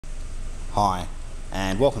Hi,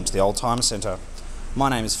 and welcome to the Oldtimer Centre. My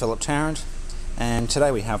name is Philip Tarrant, and today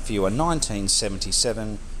we have for you a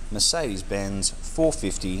 1977 Mercedes-Benz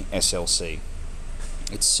 450 SLC.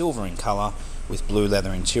 It's silver in colour with blue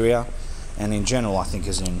leather interior, and in general I think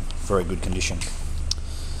is in very good condition.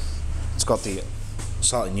 It's got the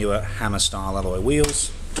slightly newer hammer style alloy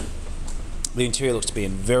wheels. The interior looks to be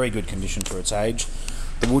in very good condition for its age.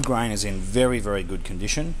 The wood grain is in very good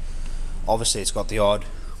condition. Obviously it's got the odd,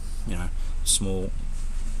 small,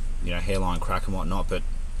 hairline crack and whatnot, but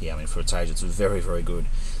yeah, I mean, for its age, it's very good.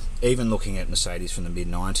 Even looking at Mercedes from the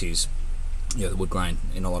mid-90s, the wood grain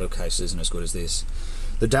in a lot of cases isn't as good as this.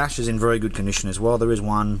 The dash is in very good condition as well. There is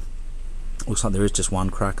one, looks like there is just one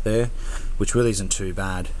crack there, which really isn't too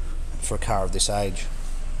bad for a car of this age.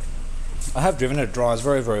 I have driven it. It drives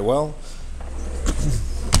very well.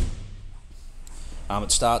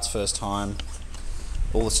 It starts first time.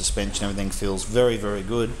 All the suspension, everything feels very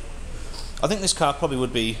good. I think this car probably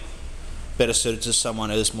would be better suited to someone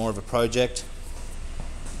who's more of a project.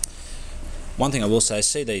 One thing I will say,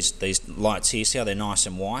 see these lights here, see how they're nice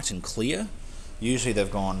and white and clear? Usually they've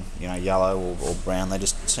gone yellow or brown. They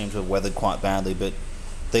just seem to have weathered quite badly, but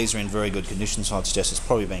these are in very good condition, so I'd suggest it's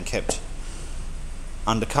probably been kept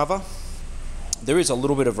undercover. There is a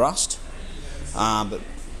little bit of rust, but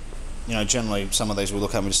generally some of these we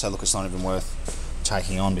look at and we just say, look, it's not even worth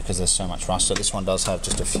taking on because there's so much rust. So this one does have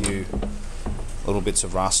just a few little bits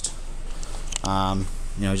of rust,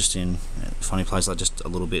 just in funny place, like just a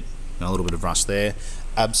little bit of rust there.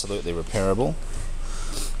 Absolutely repairable.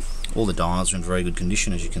 All the dials are in very good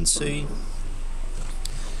condition, as you can see.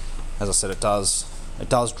 As I said, it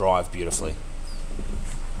does drive beautifully.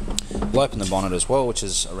 We'll open the bonnet as well, which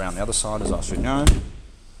is around the other side, as I should know,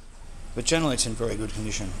 but generally it's in very good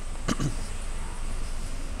condition.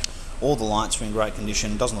 All the lights are in great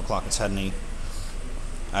condition. Doesn't look like it's had any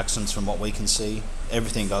accidents from what we can see.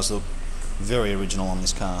 Everything does look very original on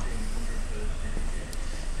this car.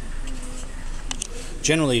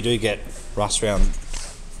 Generally you do get rust around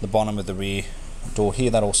the bottom of the rear door here.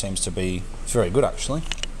 That all seems to be very good, actually.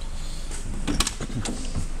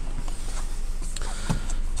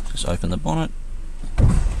 Just open the bonnet.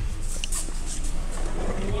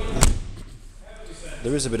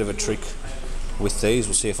 There is a bit of a trick with these.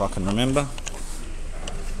 We'll see if I can remember.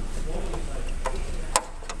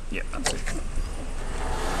 Yeah, that's it.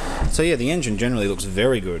 So yeah, the engine generally looks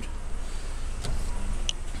very good.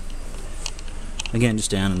 Again, just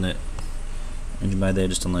down in the engine bay there,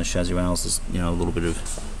 just on those chassis rails, there's a little bit of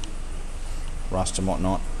rust and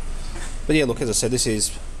whatnot. But yeah, look, as I said, this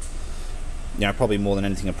is probably more than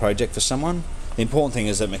anything a project for someone. The important thing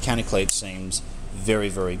is that mechanically it seems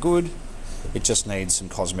very good. It just needs some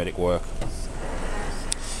cosmetic work.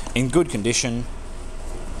 In good condition,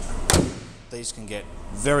 these can get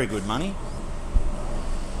very good money.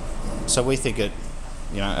 So we think at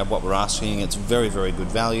what we're asking, it's very good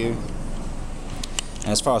value. And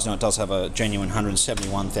as far as I know, it does have a genuine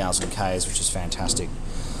 171,000 Ks, which is fantastic.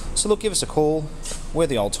 So look, give us a call. We're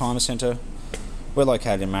the Oldtimer Centre. We're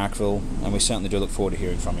located in Marrickville, and we certainly do look forward to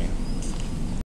hearing from you.